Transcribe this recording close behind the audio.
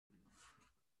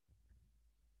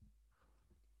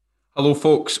Hello,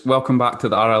 folks. Welcome back to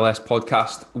the RLS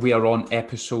podcast. We are on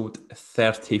episode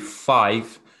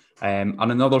 35, and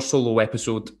another solo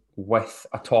episode with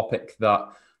a topic that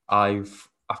I've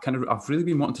really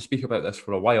been wanting to speak about this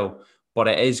for a while, but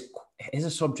it is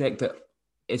a subject that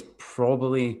is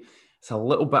probably it's a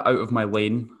little bit out of my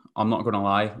lane. I'm not going to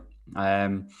lie.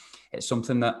 It's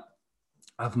something that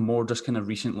I've more just kind of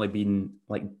recently been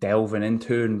like delving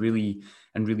into and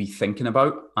really thinking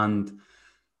about. And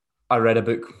I read a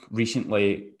book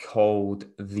recently called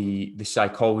The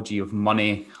Psychology of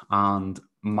Money, and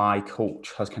my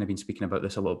coach has kind of been speaking about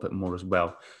this a little bit more as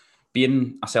well.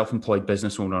 Being a self-employed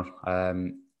business owner,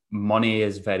 money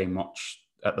is very much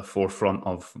at the forefront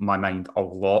of my mind a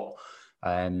lot.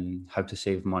 How to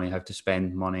save money, how to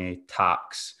spend money,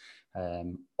 tax,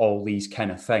 all these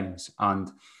kind of things.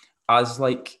 And as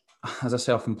as a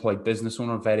self-employed business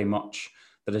owner, very much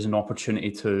there is an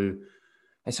opportunity to.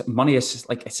 Money is just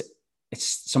like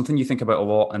it's something you think about a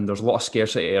lot, and there's a lot of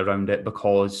scarcity around it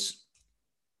because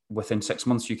within 6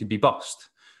 months you could be bust.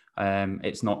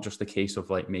 It's not just a case of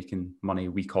like making money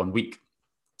week on week,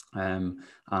 and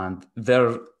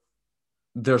there's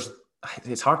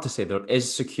it's hard to say there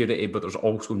is security, but there's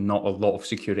also not a lot of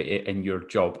security in your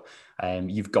job.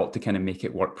 You've got to kind of make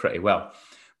it work pretty well,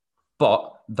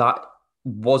 but that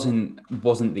wasn't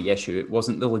the issue. It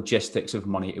wasn't the logistics of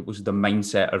money. It was the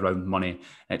mindset around money.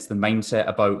 It's the mindset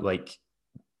about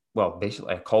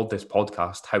basically I called this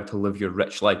podcast How to Live Your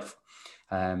Rich Life.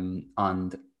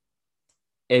 And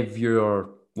if you're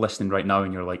listening right now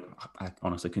and you're like, I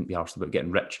honestly couldn't be arsed about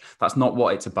getting rich, that's not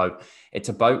what it's about. It's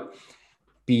about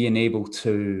being able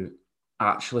to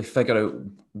actually figure out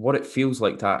what it feels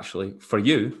like to actually, for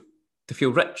you, to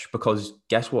feel rich. Because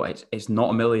guess what? It's not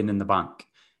a million in the bank.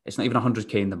 It's not even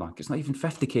 100K in the bank. It's not even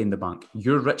 50K in the bank.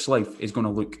 Your rich life is going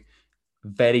to look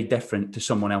very different to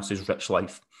someone else's rich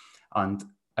life. And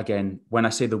again, when I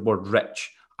say the word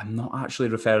rich, I'm not actually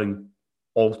referring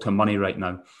all to money right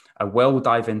now. I will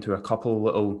dive into a couple of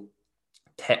little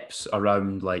tips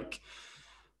around like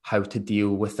how to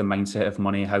deal with the mindset of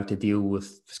money, how to deal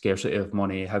with scarcity of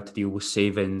money, how to deal with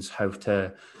savings, how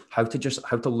to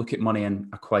look at money in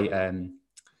a quite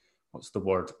what's the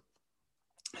word?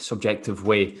 Subjective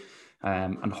way,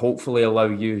 and hopefully allow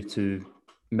you to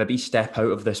maybe step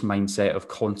out of this mindset of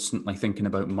constantly thinking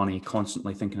about money,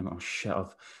 constantly thinking about, oh shit, I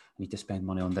need to spend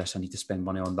money on this, I need to spend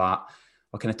money on that.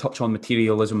 I'll kind of touch on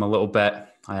materialism a little bit.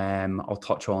 I'll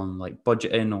touch on like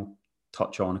budgeting. I'll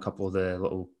touch on a couple of the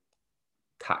little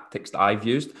tactics that I've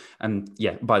used. And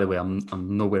yeah, by the way, I'm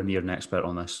nowhere near an expert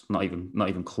on this, not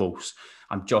even close.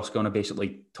 I'm just going to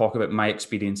basically talk about my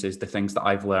experiences, the things that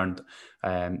I've learned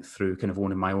through kind of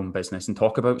owning my own business, and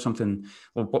talk about something.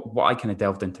 Well, what I kind of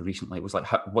delved into recently was like,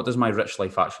 what does my rich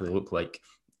life actually look like?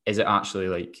 Is it actually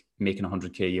like making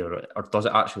 100K a year, or does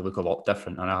it actually look a lot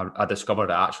different? And I discovered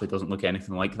it actually doesn't look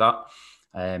anything like that.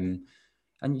 And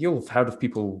you'll have heard of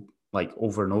people like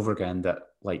over and over again that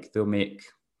like they'll make,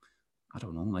 I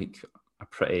don't know, like a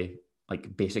pretty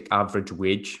like basic average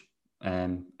wage.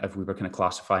 If we were kind of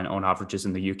classifying it on averages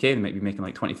in the UK, they might be making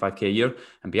like 25K a year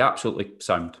and be absolutely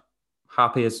sound,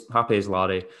 happy as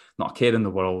Larry, not a care in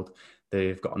the world.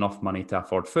 They've got enough money to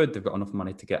afford food. They've got enough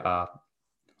money to get a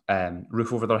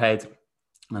roof over their head,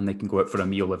 and they can go out for a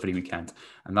meal every weekend.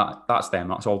 And that's them.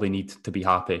 That's all they need to be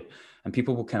happy. And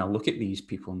people will kind of look at these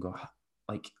people and go,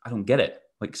 like, I don't get it.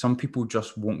 Like some people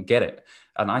just won't get it.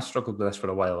 And I struggled with this for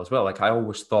a while as well. Like I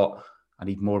always thought, I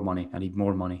need more money. I need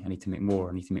more money. I need to make more.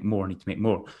 I need to make more. I need to make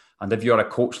more. And if you're a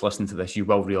coach listening to this, you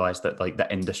will realize that like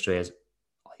the industry is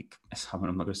like, I'm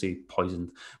not going to say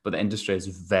poisoned, but the industry is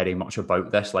very much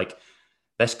about this. Like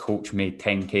this coach made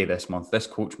 10K this month. This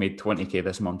coach made 20K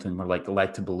this month. And we're like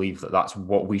led to believe that that's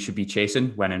what we should be chasing,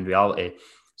 when in reality,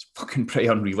 it's fucking pretty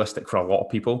unrealistic for a lot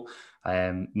of people.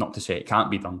 Not to say it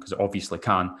can't be done, because it obviously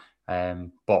can.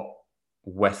 But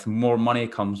with more money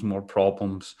comes more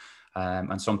problems.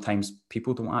 And sometimes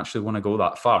people don't actually want to go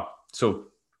that far. So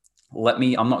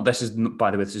this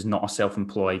is not a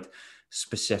self-employed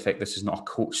specific, this is not a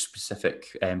coach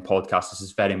specific podcast. This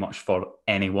is very much for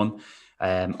anyone.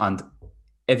 And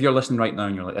if you're listening right now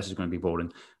and you're like, this is going to be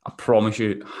boring, I promise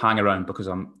you, hang around, because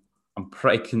I'm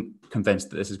pretty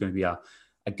convinced that this is going to be a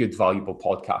good, valuable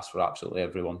podcast for absolutely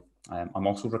everyone. I'm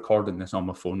also recording this on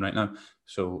my phone right now,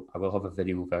 so I will have a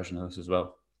video version of this as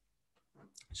well.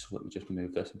 So let me just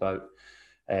move this about.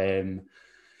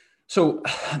 So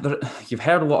you've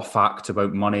heard a lot of facts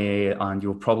about money, and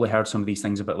you've probably heard some of these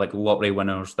things about like lottery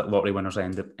winners, that lottery winners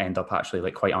end up actually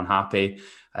like quite unhappy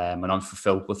and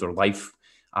unfulfilled with their life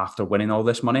after winning all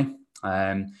this money.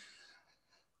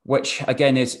 Which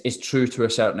again is true to a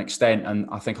certain extent. And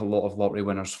I think a lot of lottery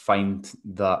winners find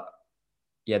that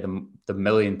yeah, the £1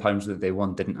 million that they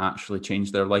won didn't actually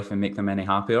change their life and make them any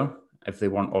happier if they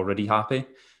weren't already happy.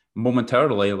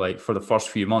 Momentarily, like for the first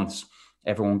few months,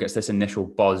 everyone gets this initial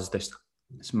buzz, this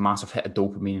massive hit of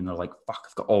dopamine, and they're like, "Fuck!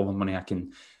 I've got all the money I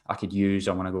could use.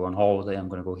 I want to go on holiday. I'm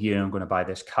going to go here. I'm going to buy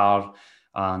this car."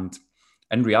 And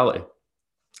in reality,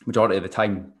 majority of the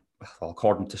time, well,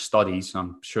 according to studies,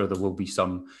 I'm sure there will be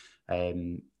some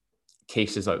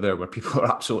cases out there where people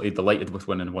are absolutely delighted with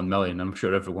winning 1 million. I'm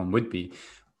sure everyone would be,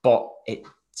 but it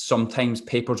sometimes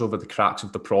papers over the cracks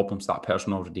of the problems that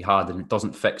person already had, and it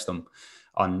doesn't fix them.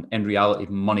 And in reality,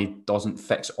 money doesn't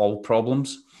fix all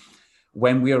problems.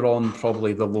 When we're on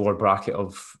probably the lower bracket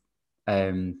of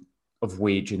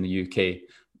wage in the UK,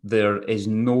 there is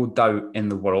no doubt in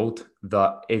the world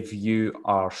that if you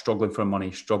are struggling for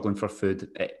money, struggling for food,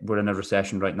 we're in a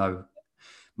recession right now,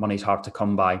 money's hard to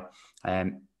come by.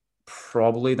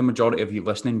 Probably the majority of you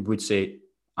listening would say,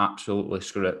 absolutely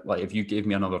screw it. Like if you gave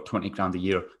me another 20 grand a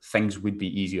year, things would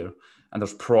be easier. And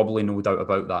there's probably no doubt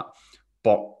about that.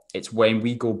 But it's when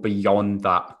we go beyond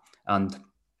that, and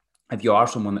if you are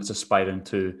someone that's aspiring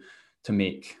to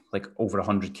make like over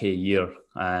 100k a year,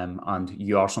 and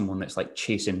you are someone that's like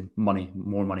chasing money,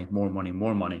 more money, more money,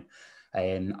 more money,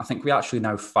 I think we actually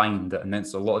now find that, and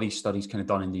it's a lot of these studies kind of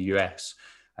done in the US,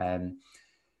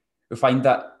 we find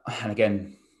that, and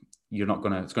again,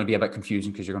 it's going to be a bit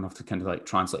confusing because you're going to have to kind of like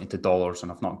translate into dollars,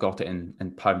 and I've not got it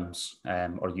in pounds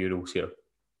or euros here.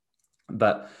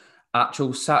 But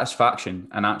actual satisfaction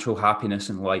and actual happiness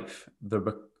in life,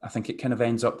 I think it kind of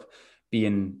ends up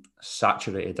being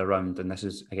saturated around, and this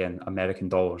is again American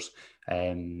dollars,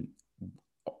 around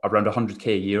 100k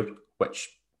a year, which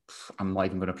I'm not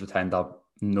even going to pretend I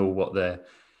know what the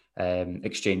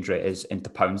exchange rate is into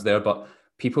pounds there, but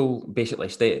people basically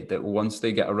stated that once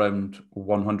they get around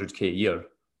 100k a year,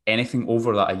 anything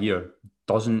over that a year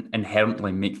doesn't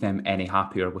inherently make them any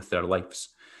happier with their lives.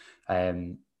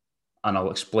 And I'll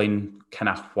explain kind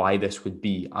of why this would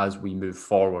be as we move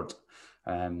forward.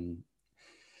 And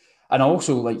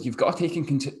also, like, you've got to take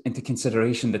into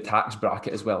consideration the tax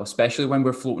bracket as well, especially when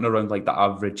we're floating around like the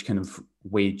average kind of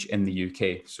wage in the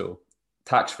UK. So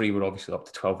tax-free, we're obviously up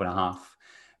to 12.5.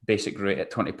 Basic rate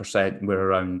at 20%, we're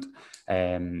around,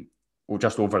 we're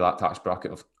just over that tax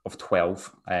bracket of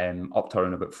 12, up to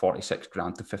around about 46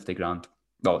 grand to 50 grand.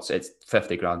 Well, it's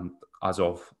 50 grand as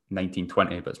of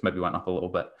 1920, but it's maybe went up a little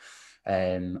bit.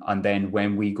 And then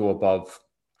when we go above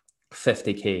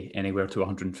 50k, anywhere to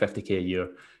 150k a year,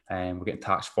 we're getting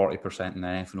taxed 40%, and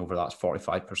then anything over that's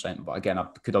 45%. But again, I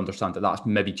could understand that that's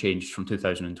maybe changed from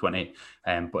 2020,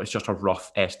 but it's just a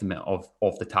rough estimate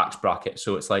of the tax bracket.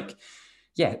 So it's like,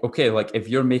 yeah, okay, like if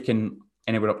you're making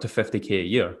anywhere up to 50k a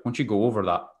year, once you go over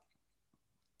that,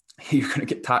 you're going to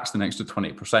get taxed an extra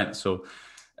 20%. So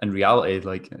in reality,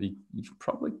 like you're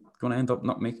probably going to end up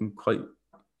not making quite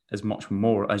as much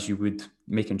more as you would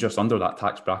making just under that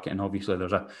tax bracket. And obviously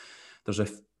there's a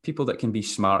people that can be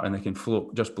smart and they can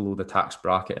float just below the tax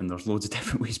bracket, and there's loads of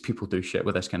different ways people do shit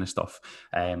with this kind of stuff.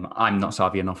 I'm not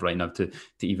savvy enough right now to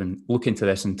even look into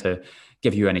this and to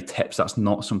give you any tips. That's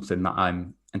not something that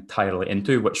I'm entirely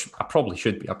into, which I probably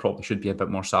should be. I probably should be a bit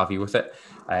more savvy with it.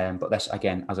 But this,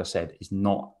 again, as I said, is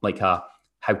not like a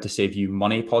how to save you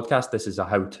money podcast. This is a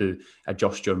how to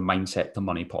adjust your mindset to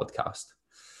money podcast.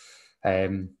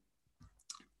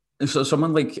 So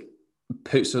someone like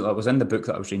puts, I was in the book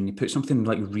that I was reading, you put something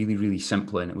like really, really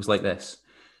simple in. It was like this.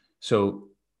 So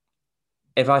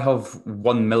if I have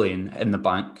 1 million in the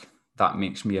bank, that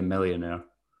makes me a millionaire.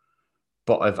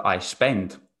 But if I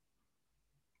spend,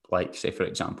 like, say, for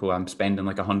example, I'm spending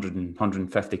like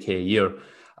 150k a year,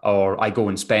 or I go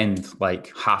and spend like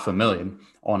 500,000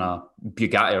 on a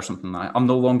Bugatti or something like that, I'm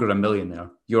no longer a millionaire.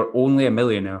 You're only a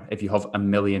millionaire if you have 1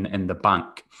 million in the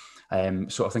bank.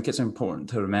 So I think it's important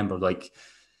to remember, like,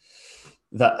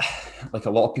 that, like, a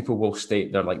lot of people will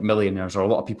state they're like millionaires, or a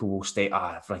lot of people will state,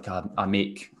 like I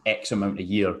make X amount a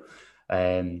year.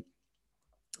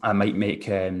 I might make,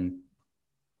 I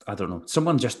don't know,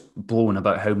 someone just blowing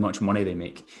about how much money they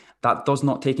make. That does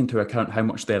not take into account how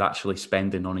much they're actually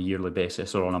spending on a yearly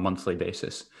basis or on a monthly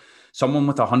basis. Someone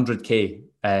with 100k,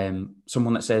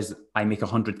 someone that says I make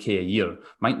 100k a year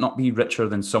might not be richer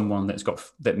than someone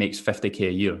that makes 50k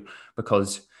a year,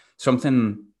 because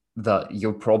something that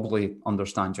you'll probably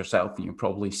understand yourself and you've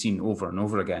probably seen over and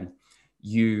over again,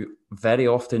 you very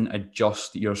often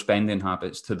adjust your spending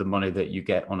habits to the money that you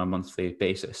get on a monthly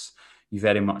basis. You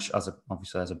very much,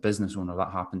 obviously as a business owner,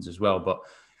 that happens as well. But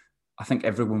I think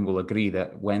everyone will agree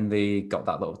that when they got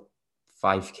that little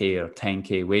 5k or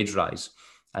 10k wage rise,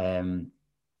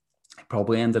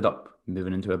 probably ended up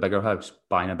moving into a bigger house,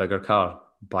 buying a bigger car,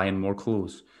 buying more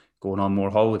clothes, going on more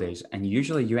holidays, and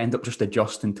usually you end up just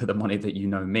adjusting to the money that you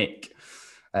now make.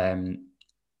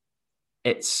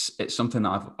 It's something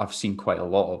that I've seen quite a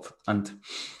lot of. And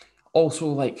also,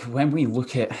 like, when we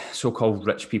look at so-called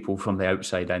rich people from the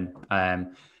outside in,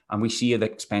 and we see an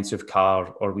expensive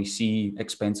car, or we see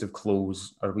expensive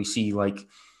clothes, or we see like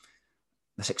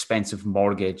this expensive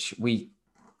mortgage, we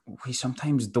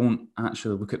sometimes don't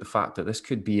actually look at the fact that this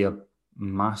could be a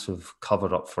massive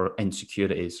cover-up for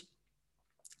insecurities.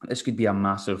 This could be a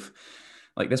massive,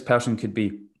 like, this person could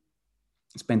be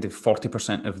spending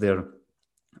 40% of their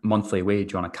monthly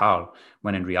wage on a car,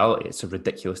 when in reality it's a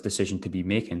ridiculous decision to be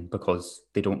making, because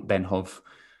they don't then have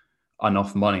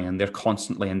enough money, and they're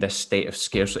constantly in this state of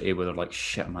scarcity where they're like,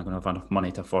 shit, am I going to have enough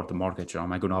money to afford the mortgage, or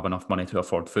am I going to have enough money to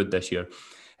afford food this year,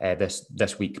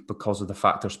 this week, because of the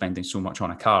fact they're spending so much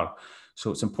on a car. So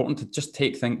it's important to just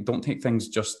don't take things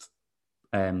just,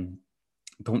 don't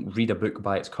read a book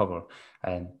by its cover.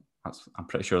 I'm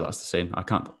pretty sure that's the same. I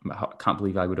can't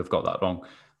believe I would have got that wrong.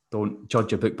 Don't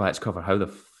judge a book by its cover. How the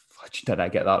fudge did I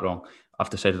get that wrong? I've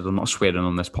decided I'm not swearing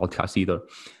on this podcast either.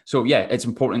 So yeah, it's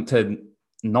important to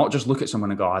not just look at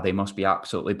someone and go, they must be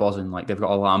absolutely buzzing, like they've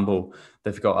got a Lambo,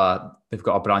 they've got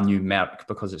a brand new Merc,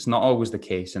 because it's not always the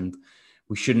case. And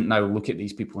we shouldn't now look at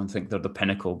these people and think they're the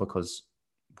pinnacle, because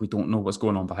we don't know what's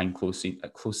going on behind closed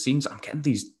scenes. I'm getting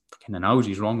these fucking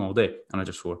analogies wrong all day, and I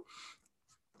just swore.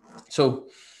 So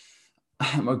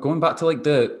we're going back to like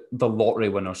the lottery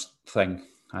winners thing.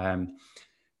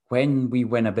 When we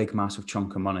win a big, massive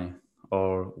chunk of money,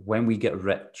 or when we get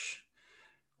rich,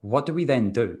 what do we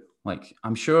then do? Like,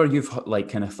 I'm sure you've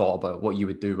like kind of thought about what you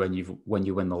would do when you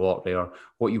win the lottery, or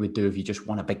what you would do if you just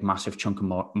won a big, massive chunk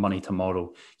of money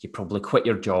tomorrow. You probably quit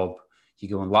your job, you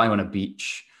go and lie on a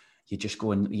beach, you just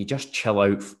go and you just chill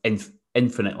out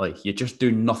infinitely. You just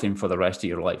do nothing for the rest of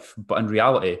your life. But in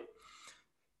reality,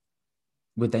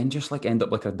 we then just like end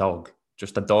up like a dog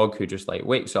who just like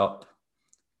wakes up,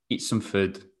 eats some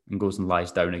food, and goes and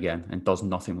lies down again and does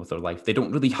nothing with their life. They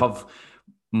don't really have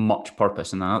much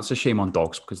purpose, and that's a shame on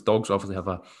dogs, because dogs obviously have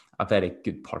a very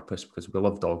good purpose, because we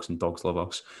love dogs and dogs love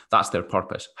us. That's their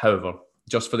purpose. However,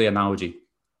 just for the analogy,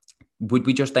 would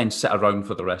we just then sit around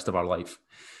for the rest of our life?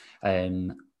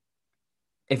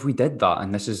 If we did that,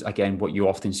 and this is again what you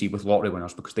often see with lottery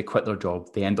winners, because they quit their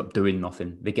job, they end up doing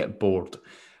nothing, they get bored,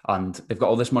 and they've got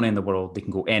all this money in the world, they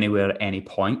can go anywhere at any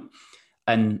point,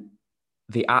 and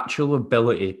the actual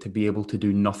ability to be able to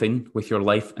do nothing with your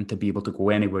life and to be able to go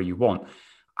anywhere you want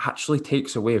actually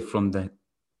takes away from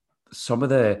some of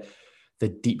the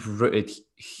deep-rooted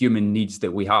human needs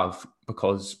that we have.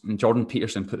 Because Jordan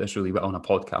Peterson put this really well on a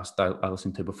podcast I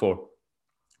listened to before.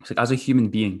 It's like, as a human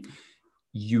being,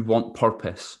 you want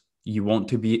purpose. You want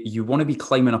to be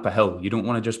climbing up a hill. You don't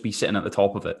want to just be sitting at the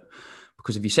top of it,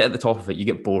 because if you sit at the top of it, you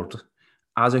get bored.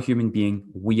 As a human being,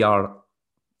 we are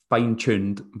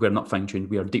fine-tuned. We're not fine-tuned.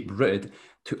 We are deep-rooted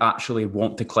to actually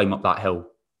want to climb up that hill,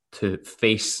 to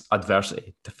face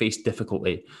adversity, to face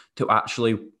difficulty, to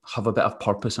actually have a bit of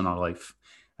purpose in our life.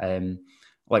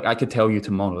 Like, I could tell you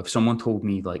tomorrow, if someone told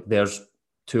me like there's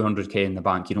 200k in the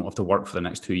bank, you don't have to work for the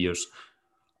next 2 years,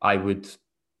 I'd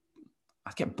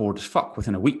get bored as fuck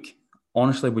within a week.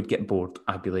 Honestly, would get bored.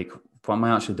 I'd be like, what am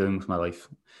I actually doing with my life?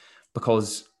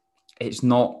 Because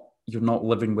you're not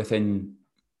living within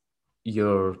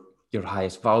your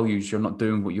highest values. You're not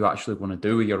doing what you actually want to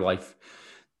do with your life.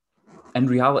 In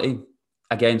reality,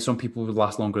 again, some people would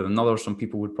last longer than others. Some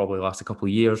people would probably last a couple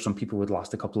of years. Some people would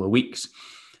last a couple of weeks.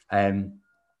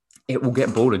 It will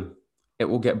get boring. It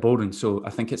will get boring. So I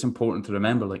think it's important to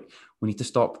remember, like, we need to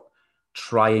stop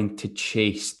trying to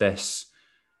chase this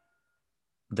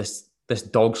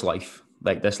dog's life,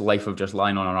 like this life of just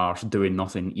lying on our arse, doing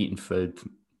nothing, eating food,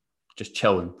 just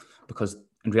chilling, because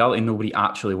in reality, nobody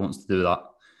actually wants to do that.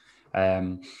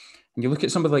 And you look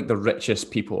at some of like the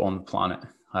richest people on the planet,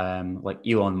 like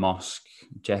Elon Musk,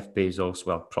 Jeff Bezos,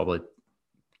 well, probably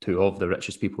two of the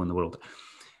richest people in the world.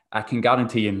 I can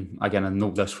guarantee, and again, I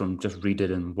know this from just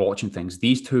reading and watching things,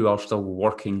 these two are still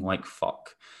working like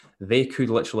fuck. They could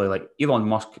literally, like, Elon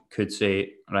Musk could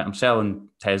say, right, I'm selling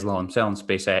Tesla, I'm selling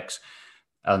SpaceX,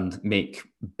 and make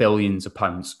billions of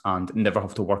pounds and never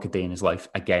have to work a day in his life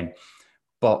again.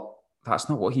 But that's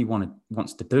not what he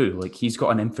wants to do. Like, he's got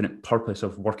an infinite purpose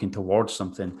of working towards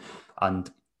something, and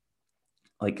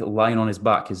like lying on his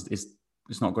back is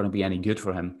not going to be any good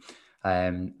for him.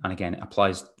 And again, it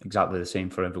applies exactly the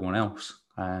same for everyone else.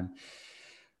 And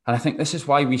I think this is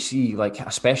why we see, like,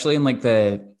 especially in like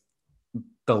the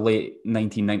late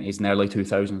 1990s and early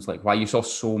 2000s, like, why you saw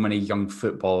so many young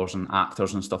footballers and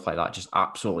actors and stuff like that just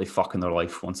absolutely fucking their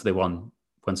life once they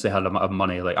had a lot of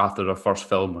money, like after their first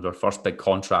film or their first big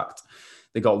contract.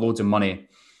 they got loads of money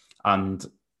and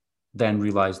then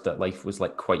realized that life was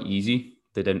like quite easy.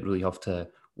 They didn't really have to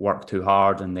work too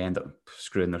hard, and they end up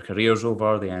screwing their careers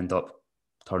over. They end up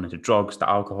turning to drugs, to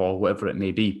alcohol, whatever it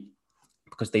may be,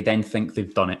 because they then think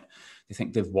they've done it. They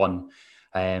think they've won.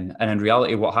 And in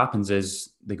reality, what happens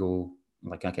is they go,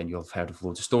 like, again, you'll have heard of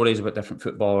loads of stories about different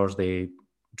footballers. They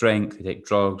drink, they take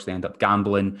drugs, they end up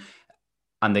gambling.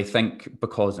 And they think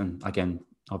because, and again,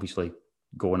 obviously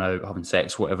going out, having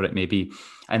sex, whatever it may be,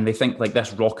 and they think like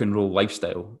this rock and roll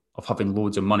lifestyle of having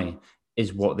loads of money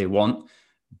is what they want.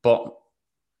 But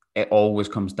it always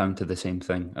comes down to the same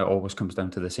thing. It always comes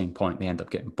down to the same point. They end up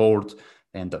getting bored.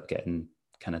 They end up getting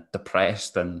kind of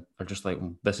depressed, and are just like,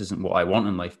 well, this isn't what I want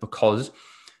in life, because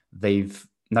they've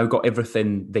now got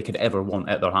everything they could ever want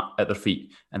at their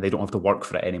feet, and they don't have to work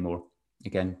for it anymore.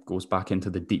 Again, goes back into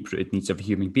the deep-rooted needs of a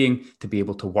human being to be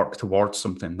able to work towards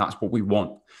something. That's what we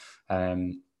want.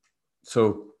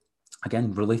 So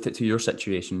again, relate it to your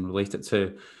situation, relate it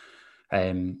to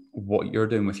what you're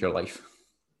doing with your life.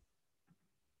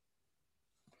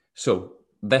 So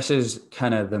this is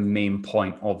kind of the main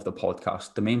point of the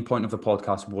podcast. The main point of the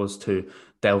podcast was to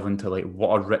delve into like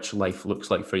what a rich life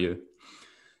looks like for you.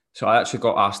 So I actually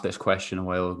got asked this question a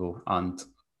while ago, and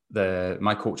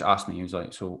my coach asked me, he was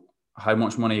like, so how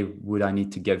much money would I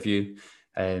need to give you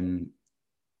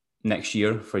next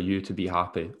year for you to be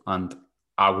happy? And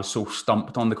I was so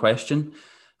stumped on the question.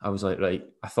 I was like, right,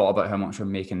 I thought about how much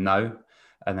I'm making now.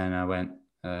 And then I went,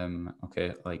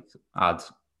 okay, like add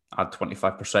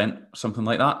 25%, something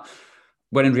like that.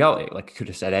 When in reality, like I could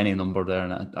have said any number there,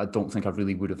 and I don't think I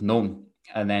really would have known.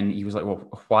 And then he was like,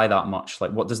 well, why that much?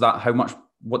 Like, what does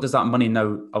that money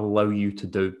now allow you to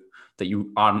do that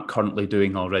you aren't currently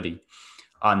doing already?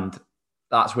 And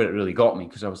that's where it really got me,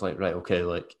 because I was like, right, okay,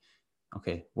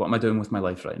 what am I doing with my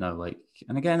life right now? Like,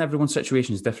 and again, everyone's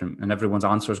situation is different and everyone's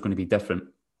answer is going to be different.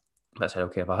 But I said,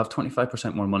 okay, if I have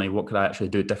 25% more money, what could I actually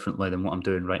do differently than what I'm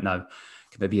doing right now?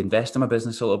 Can maybe invest in my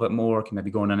business a little bit more. Can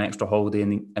maybe go on an extra holiday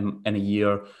in a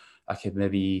year. I could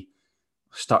maybe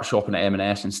start shopping at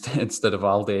M&S instead of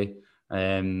Aldi.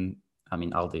 I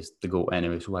mean, Aldi's the goat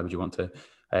anyway, so why would you want to?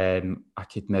 I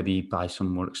could maybe buy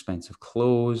some more expensive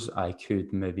clothes. I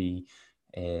could maybe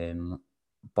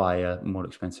buy a more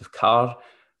expensive car.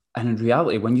 And in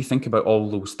reality, when you think about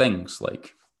all those things,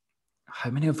 like, how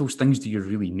many of those things do you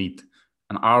really need?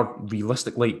 And are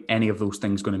realistically any of those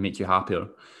things going to make you happier?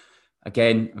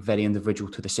 Again, very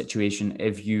individual to the situation.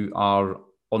 If you are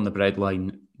on the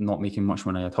breadline, not making much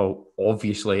money at all,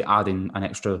 obviously adding an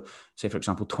extra, say for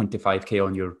example, 25k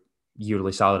on your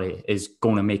yearly salary is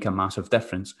going to make a massive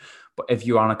difference. But if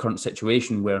you are in a current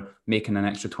situation where making an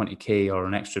extra 20k or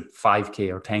an extra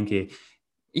 5k or 10k,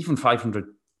 even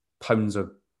 £500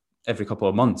 every couple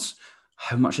of months,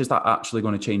 how much is that actually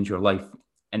going to change your life?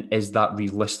 And is that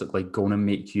realistically going to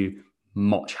make you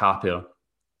much happier?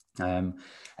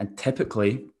 And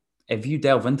typically, if you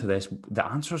delve into this, the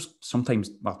answer's sometimes,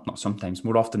 well, not sometimes,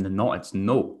 more often than not, it's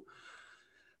no.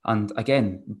 And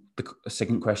again, the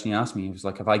second question he asked me was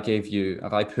like, if I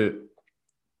put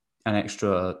an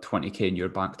extra 20k in your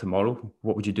bank tomorrow,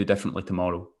 what would you do differently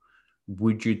tomorrow?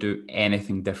 Would you do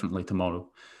anything differently tomorrow?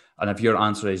 And if your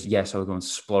answer is yes, I would go and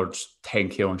splurge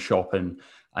 10k on shopping,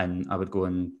 and I would go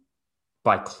and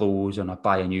buy clothes and I'd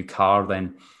buy a new car,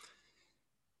 then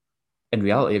in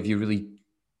reality, if you really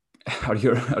are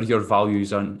your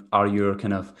values and are your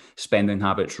kind of spending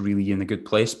habits really in a good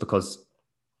place? Because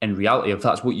in reality, if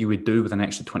that's what you would do with an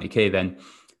extra 20k, then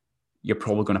you're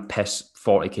probably going to piss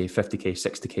 40k, 50k,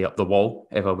 60k up the wall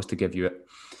if I was to give you it.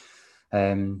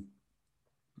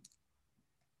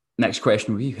 Next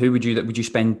question would be, would you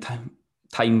spend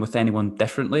time with anyone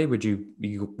differently? Would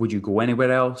you go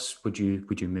anywhere else? Would you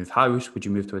move house? Would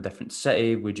you move to a different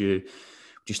city? Would you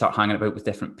start hanging about with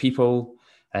different people?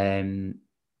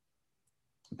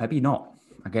 Maybe not.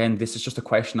 Again, this is just a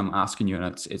question I'm asking you, and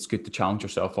it's good to challenge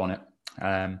yourself on it.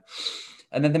 And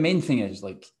then the main thing is,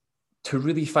 like, to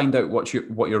really find out what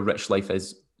your rich life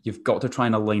is, you've got to try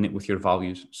and align it with your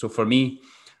values. So for me,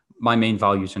 my main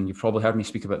values, and you've probably heard me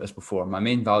speak about this before, my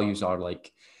main values are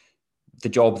like the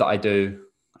job that I do,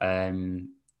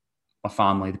 my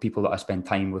family, the people that I spend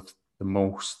time with the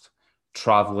most,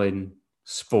 traveling,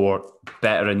 sport,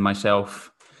 bettering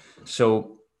myself.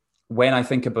 So when I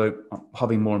think about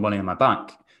having more money in my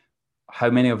bank, how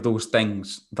many of those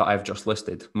things that I've just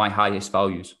listed, my highest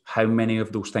values, how many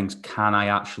of those things can I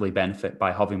actually benefit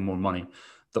by having more money?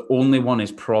 The only one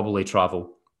is probably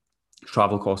travel.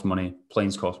 Travel costs money,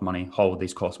 planes cost money,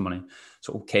 holidays cost money.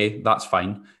 So, okay, that's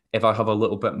fine. If I have a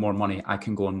little bit more money, I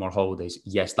can go on more holidays.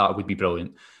 Yes, that would be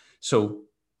brilliant. So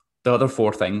the other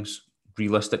four things,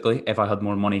 realistically, if I had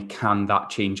more money, can that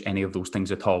change any of those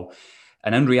things at all?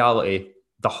 And in reality,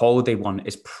 the holiday one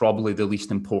is probably the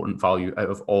least important value out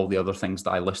of all the other things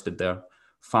that I listed there.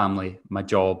 Family, my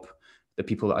job, the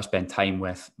people that I spend time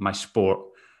with, my sport.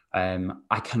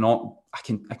 I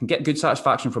can get good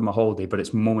satisfaction from a holiday, but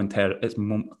it's momentary.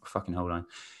 Fucking hold on.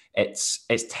 It's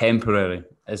temporary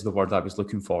is the word I was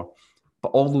looking for.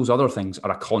 But all those other things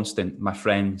are a constant. My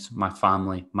friends, my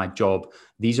family, my job.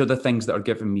 These are the things that are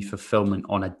giving me fulfillment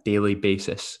on a daily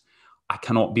basis. I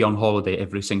cannot be on holiday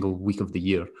every single week of the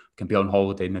year. I can be on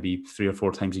holiday maybe 3 or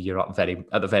 4 times a year at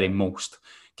the very most.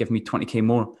 Give me 20k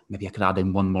more. Maybe I could add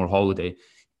in one more holiday.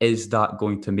 Is that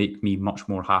going to make me much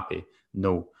more happy?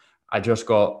 No. I just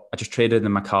traded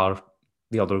in my car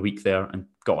the other week there and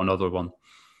got another one.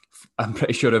 I'm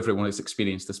pretty sure everyone has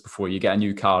experienced this before. You get a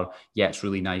new car, yeah, it's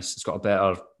really nice. It's got a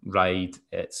better ride.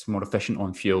 It's more efficient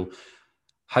on fuel.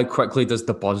 How quickly does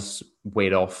the buzz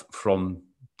wear off from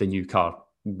the new car?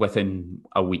 Within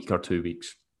a week or 2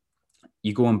 weeks.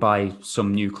 You go and buy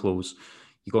some new clothes.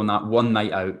 You go on that one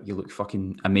night out, you look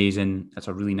fucking amazing. It's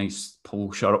a really nice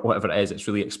polo shirt, or whatever it is. It's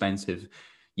really expensive.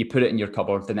 You put it in your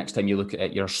cupboard. The next time you look at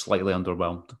it, you're slightly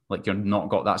underwhelmed. Like you're not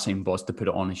got that same buzz to put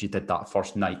it on as you did that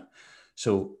first night.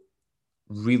 So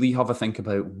really have a think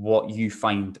about what you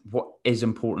find, what is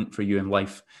important for you in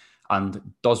life, and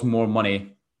does more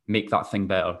money make that thing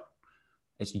better?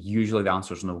 It's usually the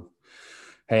answer is no.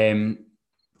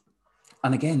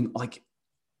 And again, like,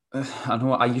 I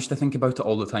know I used to think about it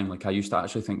all the time. Like I used to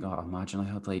actually think, oh, imagine I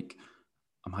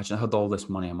had all this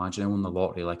money. Imagine I won the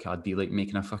lottery. Like I'd be like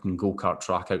making a fucking go-kart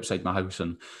track outside my house,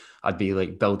 and I'd be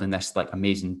like building this like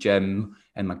amazing gym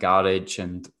in my garage,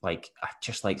 and like I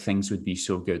just like things would be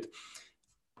so good.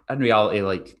 In reality,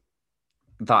 like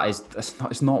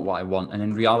it's not what I want. And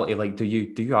in reality, like, do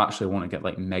you actually want to get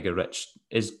like mega rich?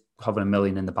 Is having $1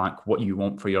 million in the bank what you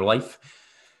want for your life?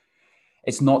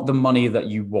 It's not the money that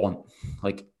you want.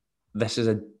 Like this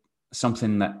is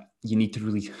something that you need to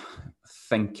really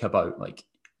think about. Like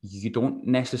you don't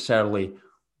necessarily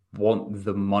want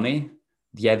the money.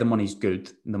 Yeah, the money's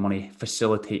good. The money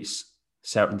facilitates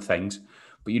certain things,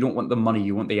 but you don't want the money.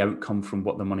 You want the outcome from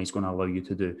what the money's going to allow you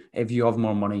to do. If you have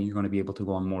more money, you're going to be able to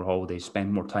go on more holidays,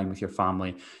 spend more time with your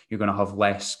family. You're going to have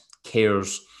less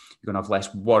cares. You're going to have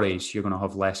less worries. You're going to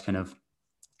have less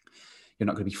you're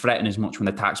not going to be fretting as much when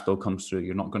the tax bill comes through.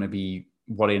 You're not going to be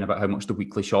worrying about how much the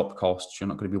weekly shop costs. You're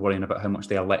not going to be worrying about how much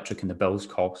the electric and the bills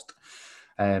cost.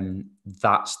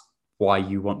 That's why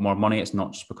you want more money. It's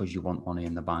not just because you want money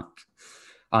in the bank.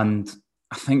 And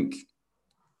I think,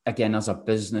 again, as a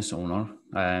business owner,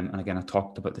 and again, I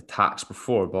talked about the tax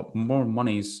before, but more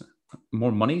money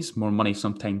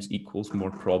sometimes equals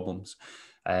more problems.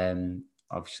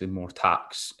 Obviously, more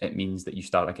tax, it means that you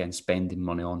start, again, spending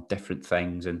money on different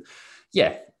things. And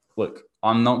yeah, look,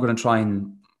 I'm not going to try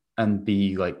and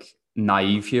be like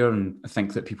naive here and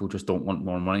think that people just don't want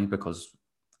more money, because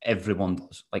everyone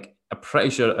does. Like, I'm pretty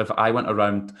sure if I went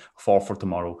around for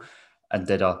tomorrow and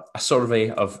did a survey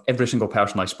of every single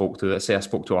person I spoke to, let's say I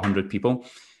spoke to 100 people,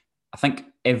 I think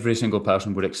every single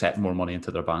person would accept more money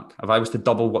into their bank. If I was to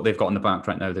double what they've got in the bank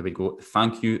right now, they would go,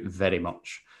 thank you very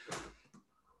much.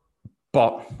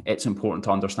 But it's important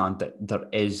to understand that there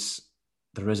is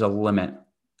a limit.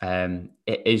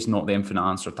 It is not the infinite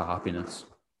answer to happiness.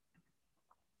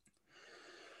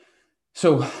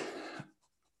 So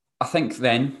I think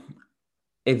then,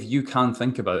 if you can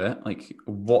think about it, like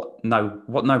what now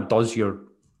does your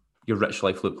rich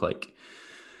life look like?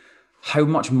 How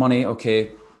much money,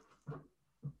 okay,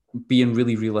 being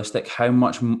really realistic, how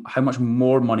much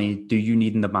more money do you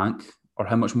need in the bank? Or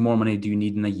how much more money do you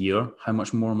need in a year? How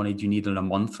much more money do you need in a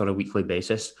month or a weekly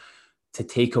basis to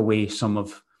take away some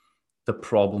of the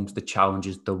problems, the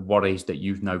challenges, the worries that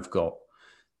you've now got?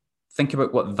 Think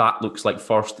about what that looks like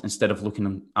first, instead of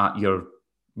looking at your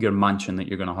mansion that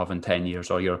you're going to have in 10 years,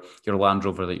 or your Land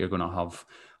Rover that you're going to have,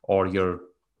 or your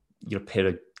pair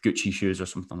of Gucci shoes or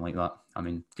something like that. I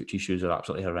mean, Gucci shoes are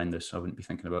absolutely horrendous, so I wouldn't be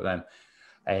thinking about them.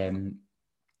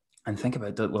 And think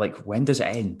about that, like, when does it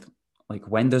end? Like,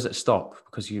 when does it stop?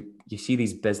 Because you see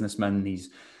these businessmen, these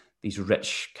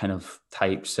rich kind of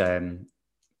types,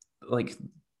 like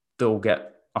they'll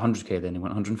get 100k, then they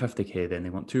want 150k, then they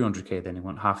want 200k, then they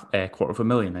want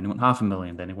 $250,000, then they want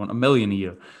 $500,000, then they want $1 million a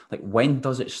year. Like, when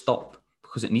does it stop?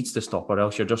 Because it needs to stop, or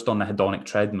else you're just on the hedonic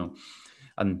treadmill.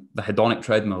 And the hedonic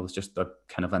treadmill is just a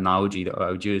kind of analogy that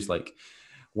I would use. Like,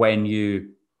 when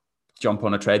you jump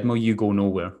on a treadmill, you go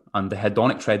nowhere, and the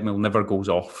hedonic treadmill never goes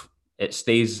off. It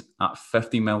stays at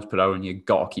 50 miles per hour, and you've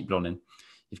got to keep running.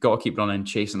 You've got to keep running,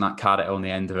 chasing that carrot on the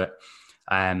end of it.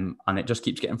 And it just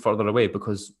keeps getting further away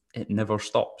because it never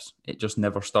stops. It just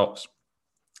never stops.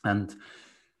 And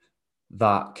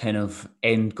that kind of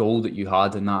end goal that you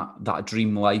had, and that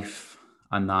dream life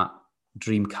and that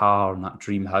dream car and that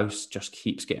dream house just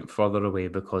keeps getting further away,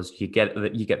 because you get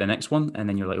the next one, and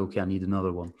then you're like, okay, I need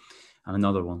another one and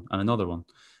another one and another one.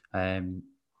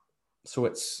 So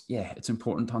it's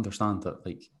important to understand that,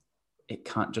 like, it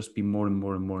can't just be more and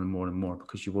more and more and more and more,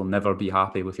 because you will never be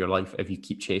happy with your life if you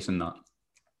keep chasing that.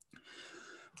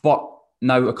 But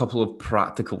now a couple of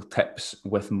practical tips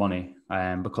with money,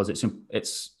 because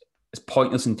it's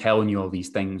pointless in telling you all these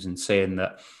things and saying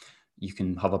that you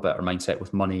can have a better mindset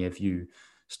with money if you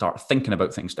start thinking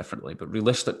about things differently. But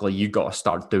realistically, you got to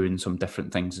start doing some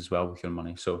different things as well with your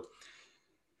money. So,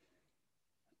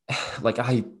 like,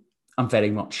 I'm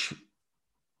very much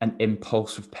an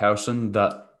impulsive person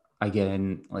that,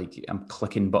 again, like, I'm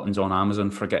clicking buttons on Amazon,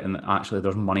 forgetting that actually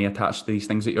there's money attached to these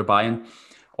things that you're buying,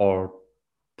 or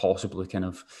possibly kind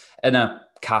of in a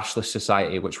cashless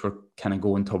society, which we're kind of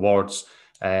going towards.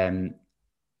 When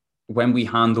we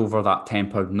hand over that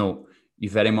 £10 note, you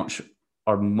very much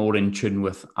are more in tune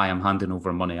with, I am handing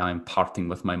over money, I am parting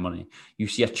with my money. You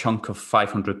see a chunk of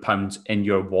 £500 in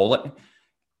your wallet,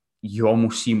 you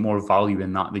almost see more value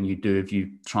in that than you do if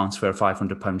you transfer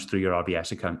 £500 through your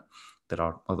RBS account. There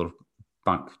are other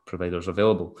bank providers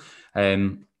available.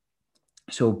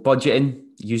 So budgeting,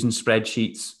 using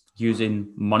spreadsheets,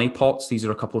 using money pots, these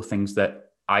are a couple of things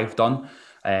that I've done,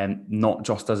 not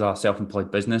just as a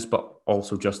self-employed business, but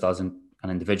also just as an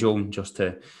individual, just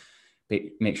to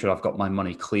make sure I've got my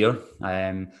money clear.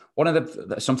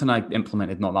 Something I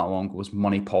implemented not that long ago was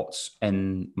money pots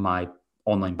in my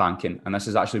online banking, and this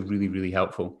is actually really, really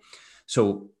helpful.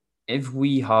 So if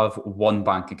we have one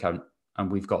bank account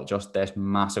and we've got just this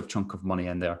massive chunk of money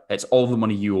in there, it's all the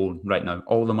money you own right now,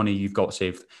 all the money you've got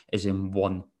saved is in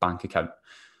one bank account.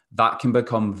 That can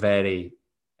become very,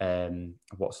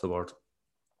 what's the word?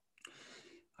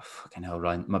 Fucking hell,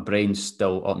 Ryan. My brain's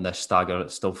still on this stagger.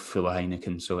 It's still full of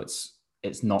Heineken, so it's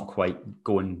not quite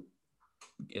going.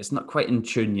 It's not quite in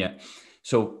tune yet.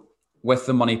 So with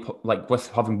the money, like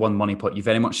with having one money pot, you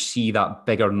very much see that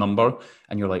bigger number,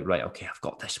 and you're like, right, okay, I've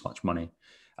got this much money.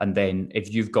 And then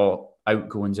if you've got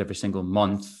outgoings every single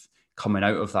month coming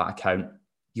out of that account,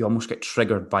 you almost get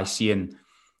triggered by seeing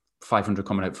 500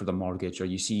 coming out for the mortgage, or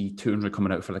you see 200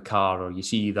 coming out for the car, or you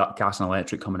see that gas and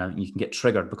electric coming out, and you can get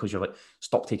triggered because you're like,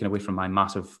 stop taking away from my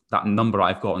massive, that number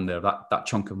I've got in there, that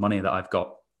chunk of money that I've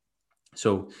got.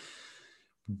 So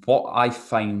what I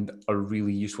find a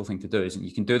really useful thing to do is, and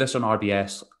you can do this on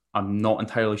RBS, I'm not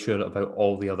entirely sure about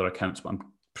all the other accounts, but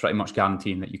I'm pretty much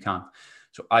guaranteeing that you can.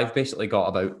 So I've basically got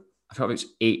about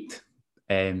eight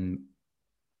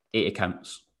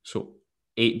accounts. So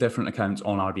 8 different accounts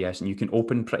on RBS, and you can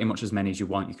open pretty much as many as you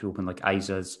want. You can open like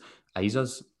ISA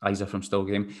from Still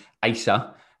Game,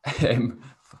 ISA. That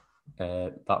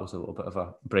was a little bit of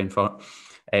a brain fart.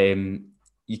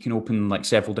 You can open like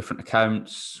several different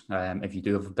accounts. If you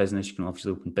do have a business, you can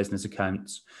obviously open business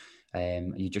accounts.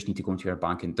 You just need to go into your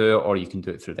bank and do it, or you can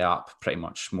do it through the app pretty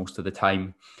much most of the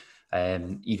time.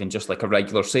 Even just like a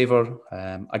regular saver.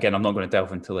 Again, I'm not going to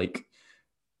delve into like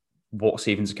what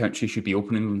savings accounts you should be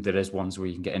opening. There is ones where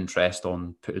you can get interest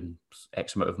on putting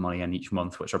X amount of money in each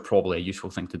month, which are probably a useful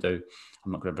thing to do.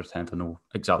 I'm not going to pretend to know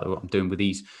exactly what I'm doing with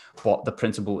these, but the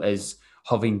principle is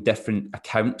having different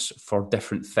accounts for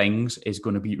different things is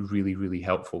going to be really, really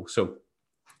helpful. So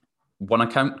one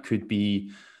account could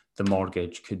be the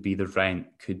mortgage, could be the rent,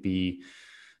 could be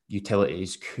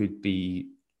utilities, could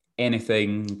be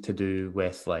anything to do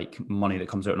with like money that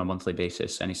comes out on a monthly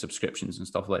basis, any subscriptions and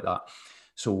stuff like that.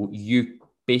 So you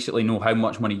basically know how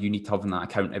much money you need to have in that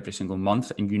account every single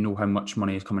month, and you know how much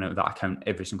money is coming out of that account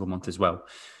every single month as well.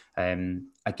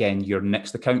 Again, your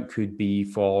next account could be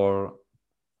for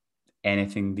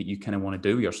anything that you kind of want to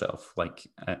do yourself. Like,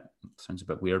 sounds a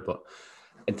bit weird, but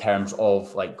in terms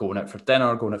of like going out for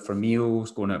dinner, going out for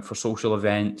meals, going out for social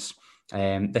events,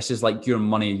 this is like your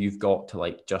money you've got to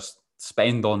like just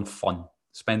spend on fun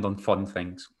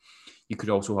things. You could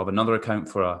also have another account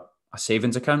for a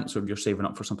savings account. So if you're saving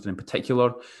up for something in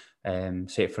particular,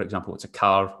 say for example, it's a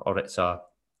car, or it's a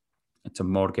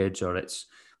mortgage, or it's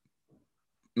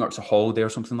a holiday or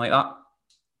something like that,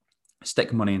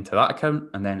 stick money into that account.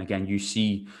 And then again, you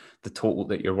see the total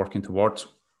that you're working towards.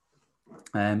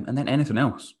 And then anything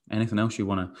else you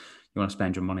want to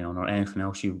spend your money on, or anything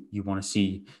else you want to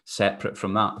see separate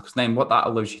from that, because then what that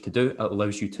allows you to do, it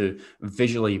allows you to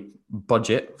visually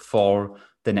budget for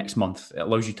the next month. It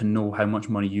allows you to know how much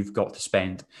money you've got to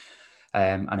spend.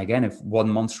 And again, if one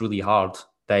month's really hard,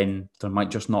 then there might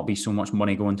just not be so much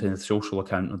money going to the social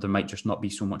account, or there might just not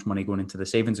be so much money going into the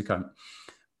savings account.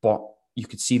 But you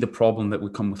could see the problem that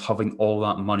would come with having all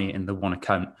that money in the one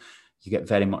account. You get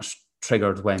very much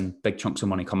triggered when big chunks of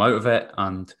money come out of it,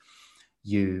 and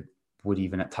you would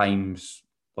even at times,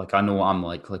 like I know what I'm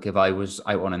like if I was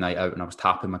out on a night out and I was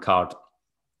tapping my card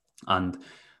and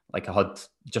like I had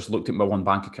just looked at my one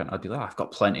bank account, I'd be like, I've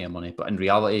got plenty of money. But in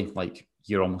reality, like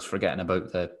you're almost forgetting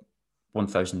about the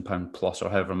 £1,000 plus or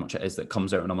however much it is that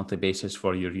comes out on a monthly basis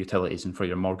for your utilities and for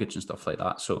your mortgage and stuff like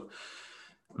that. So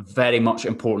very much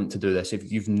important to do this. If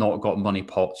you've not got money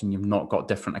pots and you've not got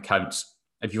different accounts,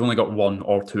 if you've only got one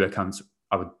or two accounts,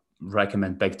 I would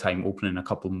recommend big time opening a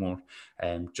couple more,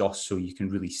 just so you can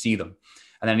really see them.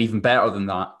 And then even better than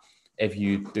that, if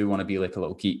you do want to be like a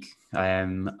little geek,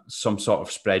 some sort of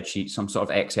spreadsheet, some sort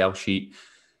of Excel sheet.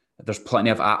 There's plenty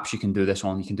of apps you can do this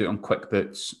on. You can do it on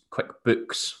QuickBooks,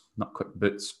 not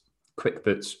QuickBooks,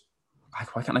 QuickBooks.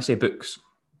 Why can't I say books?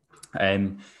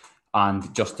 And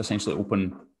just essentially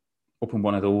open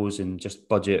one of those and just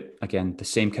budget. Again, the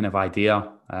same kind of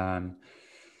idea. And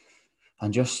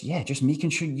just making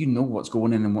sure you know what's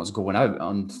going in and what's going out.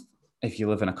 And if you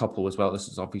live in a couple as well, this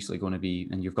is obviously going to be,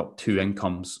 and you've got two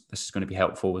incomes, this is going to be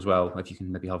helpful as well. If you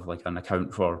can maybe have like an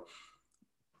account for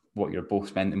what you're both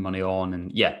spending money on.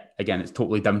 And yeah, again, it's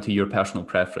totally down to your personal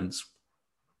preference.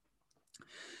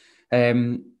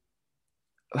 But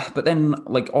then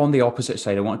like on the opposite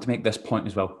side, I wanted to make this point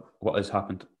as well. What has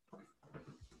happened?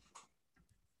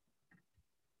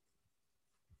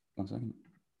 One second.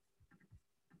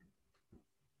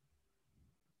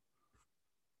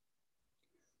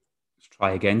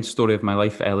 Try again. Story of my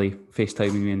life, Ellie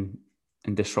FaceTiming me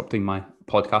and disrupting my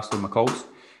podcast and my calls.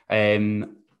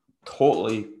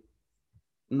 Totally.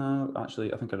 No,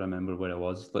 actually, I think I remember where I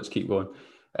was. Let's keep going.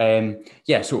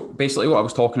 So basically what I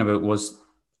was talking about was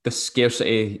the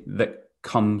scarcity that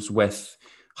comes with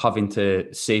having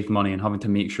to save money and having to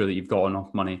make sure that you've got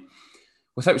enough money.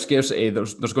 Without scarcity,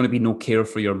 there's going to be no care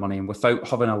for your money. And without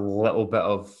having a little bit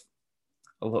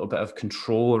of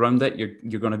control around it,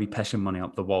 you're going to be pissing money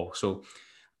up the wall. So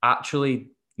actually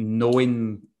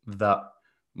knowing that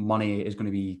money is going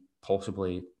to be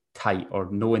possibly tight, or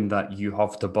knowing that you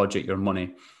have to budget your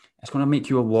money, it's going to make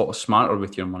you a lot smarter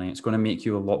with your money. It's going to make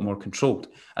you a lot more controlled.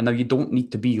 And now you don't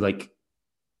need to be like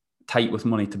tight with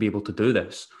money to be able to do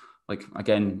this. Like,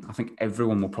 again, I think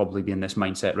everyone will probably be in this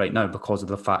mindset right now because of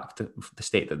the fact that the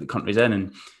state that the country's in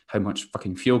and how much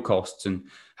fucking fuel costs and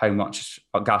how much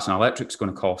gas and electric is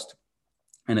going to cost.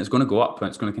 And it's going to go up, and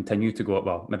it's going to continue to go up.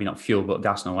 Well, maybe not fuel, but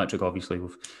gas and electric, obviously.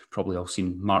 We've probably all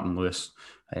seen Martin Lewis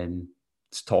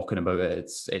talking about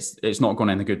it. It's not going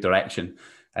in a good direction.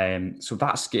 So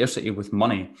that scarcity with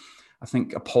money, I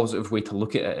think a positive way to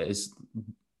look at it is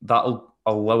that'll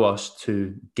allow us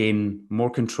to gain more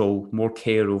control, more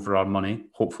care over our money,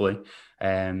 hopefully,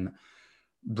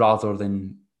 rather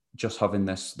than just having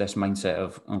this mindset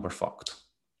of, oh, we're fucked.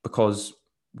 Because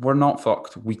we're not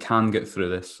fucked. We can get through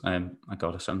this. I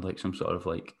gotta sound like some sort of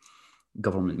like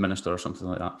government minister or something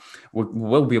like that.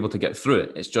 We'll be able to get through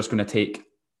it. It's just going to take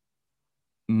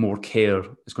more care.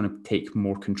 It's going to take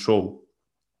more control.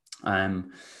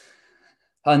 And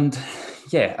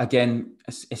yeah, again,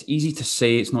 it's easy to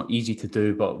say, it's not easy to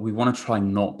do, but we want to try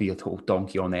and not be a total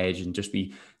donkey on the edge and just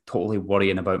be totally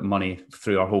worrying about money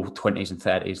through our whole 20s and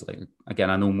 30s. Like, again,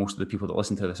 I know most of the people that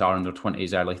listen to this are in their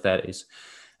 20s, early 30s.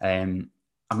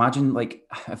 Imagine like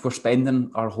if we're spending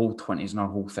our whole 20s and our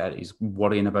whole 30s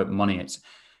worrying about money, it's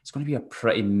going to be a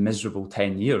pretty miserable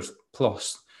 10 years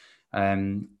plus.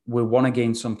 We want to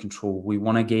gain some control. We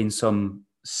want to gain some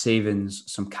savings,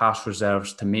 some cash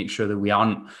reserves to make sure that we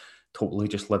aren't totally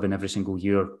just living every single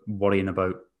year worrying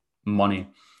about money.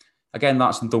 Again,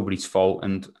 that's nobody's fault.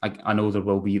 And I know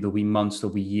there'll be months,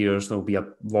 there'll be years, there'll be a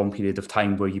long period of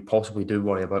time where you possibly do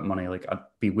worry about money. Like, I'd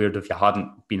be weird if you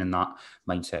hadn't been in that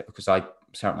mindset, because I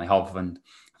certainly have. And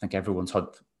I think everyone's had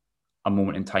a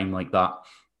moment in time like that.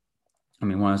 I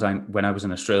mean, when I was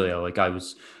in Australia, like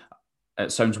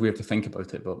it sounds weird to think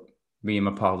about it, but me and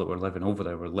my pal that were living over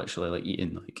there were literally like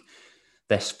eating like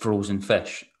this frozen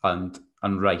fish and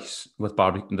rice with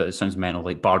barbecue. That sounds mental,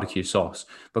 like barbecue sauce,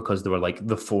 because they were like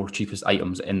the 4 cheapest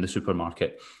items in the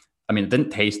supermarket. I mean, it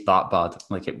didn't taste that bad.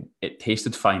 Like it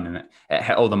tasted fine, and it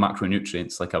hit all the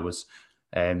macronutrients. Like I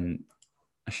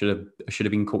should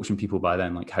have been coaching people by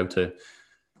then, like how to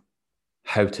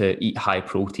eat high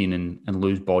protein and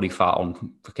lose body fat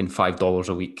on fucking $5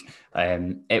 a week.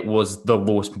 It was the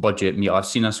lowest budget meal. I've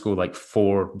seen us go like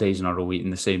 4 days in a row eating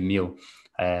the same meal.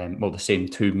 The same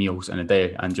 2 meals in a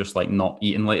day, and just like not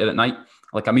eating later at night.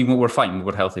 Like, I mean, we're fine, we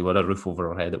were healthy, we had a roof over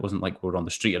our head. It wasn't like we were on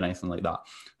the street or anything like that.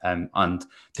 And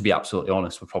to be absolutely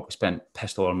honest, we probably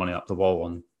pissed all our money up the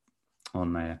wall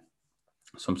on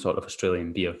some sort of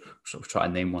Australian beer. So I was trying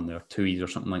to name one there, Tooheys or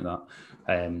something like that.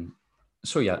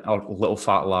 So yeah, or Little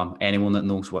Fat Lamb. Anyone that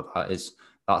knows what that is,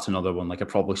 that's another one. Like I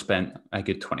probably spent a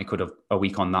good 20 quid a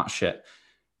week on that shit.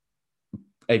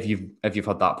 If you've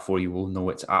had that before, you will know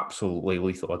it's absolutely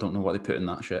lethal. I don't know what they put in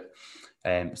that shit.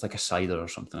 It's like a cider or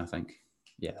something, I think.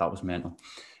 Yeah, that was mental.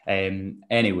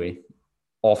 Anyway,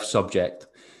 off subject.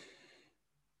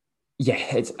 Yeah,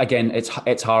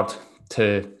 it's hard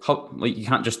to, like, you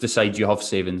can't just decide you have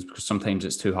savings because sometimes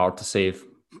it's too hard to save.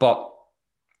 But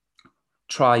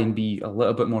try and be a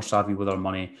little bit more savvy with our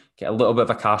money, get a little bit of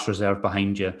a cash reserve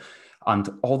behind you. And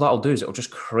all that'll do is it'll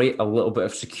just create a little bit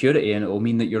of security, and it will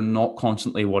mean that you're not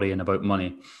constantly worrying about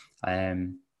money.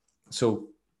 So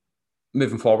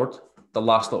moving forward, the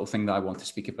last little thing that I want to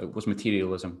speak about was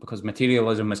materialism, because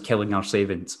materialism is killing our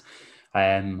savings.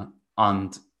 And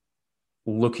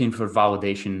looking for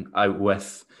validation out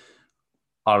with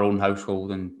our own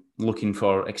household and looking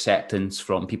for acceptance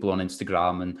from people on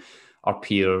Instagram and our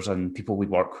peers and people we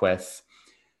work with.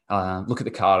 Look at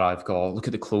the car I've got, look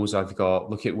at the clothes I've got,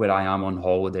 look at where I am on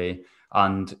holiday.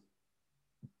 And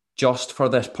just for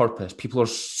this purpose, people are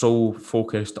so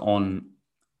focused on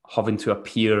having to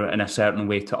appear in a certain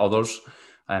way to others.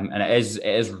 And it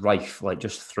is rife, like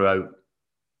just throughout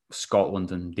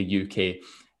Scotland and the UK.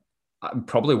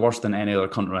 Probably worse than any other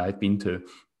country I've been to.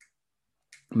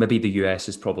 Maybe the US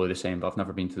is probably the same, but I've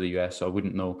never been to the US, so I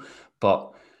wouldn't know.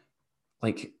 But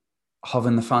like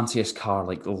having the fanciest car,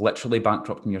 like literally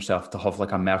bankrupting yourself to have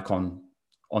like a Merc on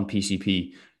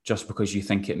PCP just because you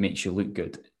think it makes you look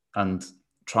good, and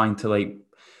trying to like,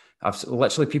 I've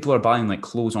literally, people are buying like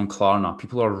clothes on Klarna.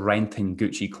 People are renting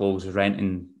Gucci clothes,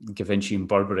 renting Givenchy and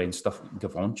Burberry and stuff.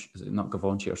 Givenchy, is it not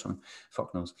Givenchy or something?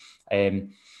 Fuck knows.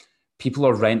 People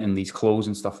are renting these clothes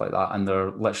and stuff like that, and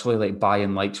they're literally like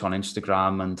buying likes on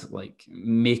Instagram and like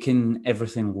making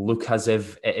everything look as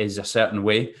if it is a certain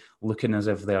way, looking as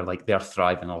if they're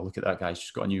thriving. Oh, look at that guy's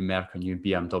just got a new Merc, a new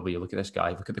BMW. Look at this guy.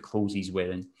 Look at the clothes he's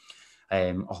wearing.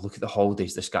 Oh, look at the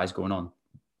holidays this guy's going on.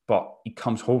 But he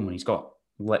comes home and he's got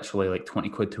literally like 20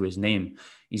 quid to his name.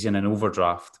 He's in an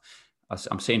overdraft.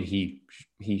 I'm saying he,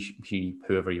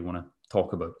 whoever you want to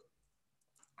talk about.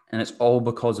 And it's all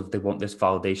because of they want this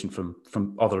validation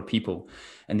from other people,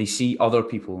 and they see other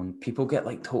people, and people get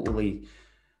like totally,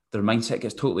 their mindset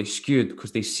gets totally skewed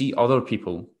because they see other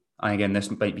people. And again, this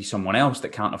might be someone else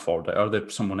that can't afford it, or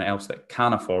there's someone else that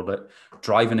can afford it,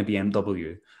 driving a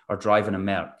BMW or driving a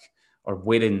Merc or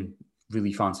wearing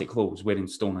really fancy clothes, wearing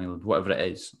Stone Island, whatever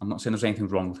it is. I'm not saying there's anything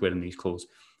wrong with wearing these clothes,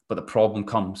 but the problem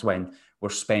comes when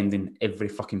we're spending every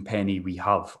fucking penny we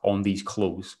have on these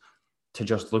clothes to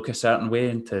just look a certain way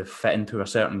and to fit into a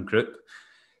certain group.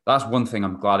 That's one thing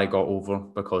I'm glad I got over,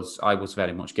 because I was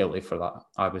very much guilty for that.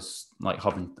 I was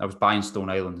buying Stone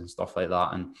Island and stuff like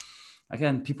that. And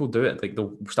again, people do it. Like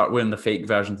they'll start wearing the fake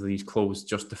versions of these clothes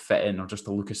just to fit in or just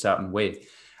to look a certain way. And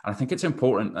I think it's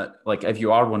important that, like, if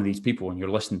you are one of these people and you're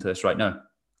listening to this right now,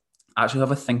 actually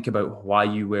have a think about why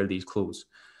you wear these clothes.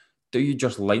 Do you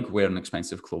just like wearing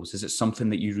expensive clothes? Is it something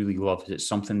that you really love? Is it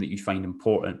something that you find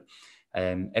important?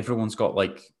 Everyone's got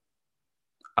like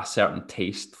a certain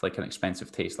taste, like an expensive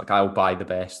taste. Like I'll buy the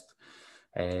best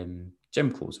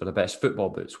gym clothes or the best football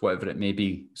boots, whatever it may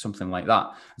be, something like that.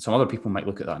 And some other people might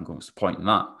look at that and go, what's the point in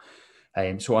that?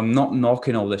 So I'm not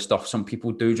knocking all this stuff. Some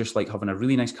people do just like having a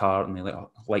really nice car, and they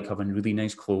like having really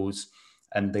nice clothes,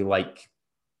 and they like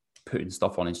putting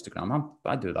stuff on Instagram.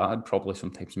 I do that. I'd probably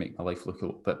sometimes make my life look a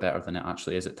little bit better than it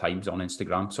actually is at times on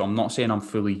Instagram. So I'm not saying I'm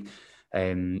fully...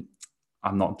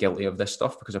 I'm not guilty of this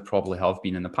stuff, because I probably have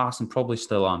been in the past and probably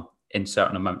still am in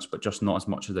certain amounts, but just not as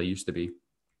much as I used to be.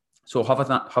 So have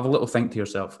a little think to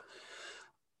yourself.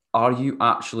 Are you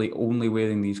actually only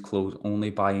wearing these clothes, only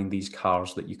buying these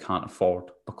cars that you can't afford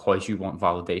because you want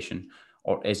validation?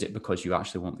 Or is it because you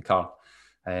actually want the car?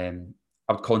 I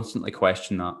would constantly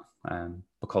question that,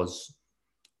 because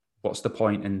what's the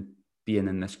point in being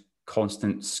in this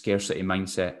constant scarcity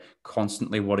mindset,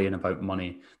 constantly worrying about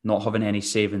money, not having any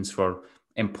savings for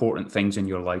important things in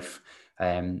your life,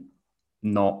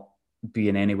 not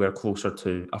being anywhere closer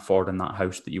to affording that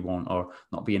house that you want, or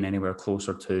not being anywhere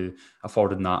closer to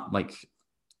affording that like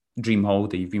dream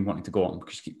holiday you've been wanting to go on,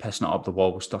 because you keep pissing it up the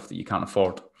wall with stuff that you can't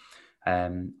afford.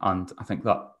 And I think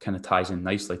that kind of ties in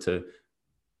nicely to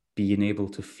being able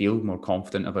to feel more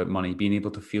confident about money, being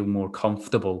able to feel more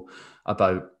comfortable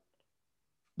about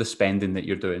the spending that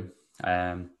you're doing.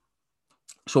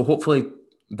 So hopefully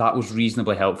that was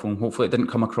reasonably helpful, and hopefully it didn't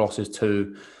come across as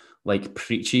too like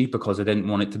preachy, because I didn't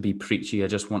want it to be preachy. I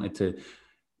just wanted to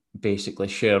basically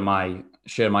share my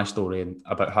story and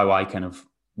about how I kind of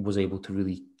was able to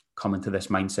really come into this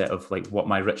mindset of like what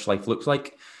my rich life looks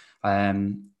like.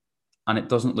 And it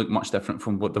doesn't look much different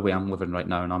from the way I'm living right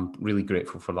now. And I'm really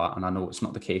grateful for that. And I know it's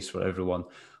not the case for everyone.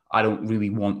 I don't really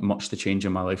want much to change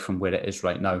in my life from where it is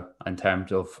right now in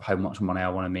terms of how much money I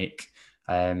want to make,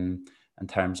 in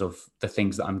terms of the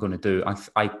things that I'm going to do.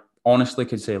 I honestly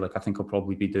could say, like, I think I'll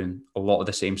probably be doing a lot of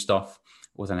the same stuff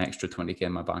with an extra 20k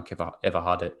in my bank if I ever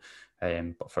had it.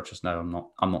 But for just now,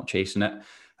 I'm not chasing it.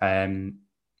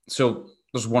 So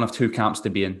there's one of two camps to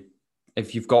be in.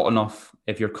 If you've got enough,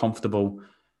 if you're comfortable,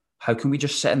 how can we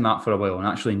just sit in that for a while and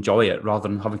actually enjoy it rather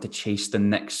than having to chase the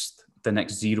next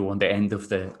zero on the end of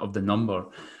the number?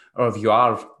 Or if you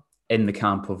are in the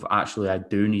camp of actually, I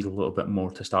do need a little bit more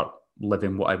to start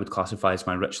living what I would classify as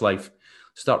my rich life,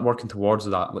 start working towards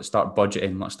that. Let's start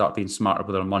budgeting. Let's start being smarter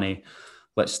with our money.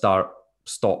 Let's stop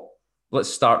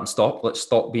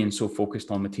being so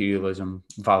focused on materialism,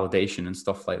 validation and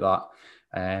stuff like that.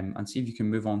 And see if you can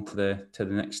move on to the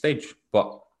next stage.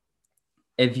 But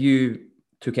if you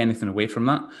took anything away from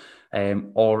that,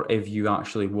 or if you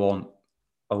actually want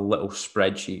a little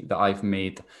spreadsheet that I've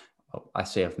made, I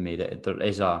say I've made it, there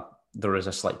is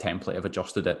a slight template. I've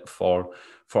adjusted it for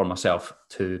myself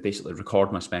to basically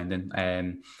record my spending.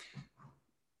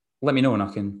 Let me know and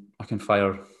I can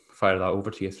fire that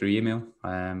over to you through email.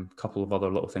 A couple of other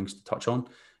little things to touch on.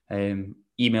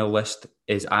 Email list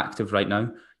is active right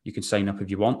now. You can sign up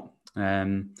if you want.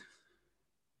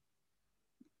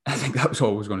 I think that was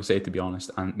all I was going to say, to be honest.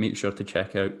 And make sure to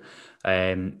check out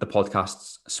the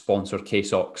podcast's sponsor,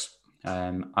 KSOX.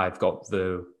 I've got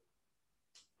the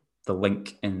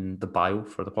link in the bio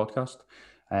for the podcast.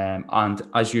 And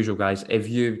as usual, guys, if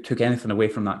you took anything away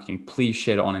from that, can you please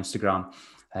share it on Instagram?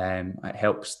 It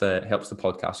helps the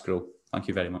podcast grow. Thank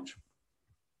you very much.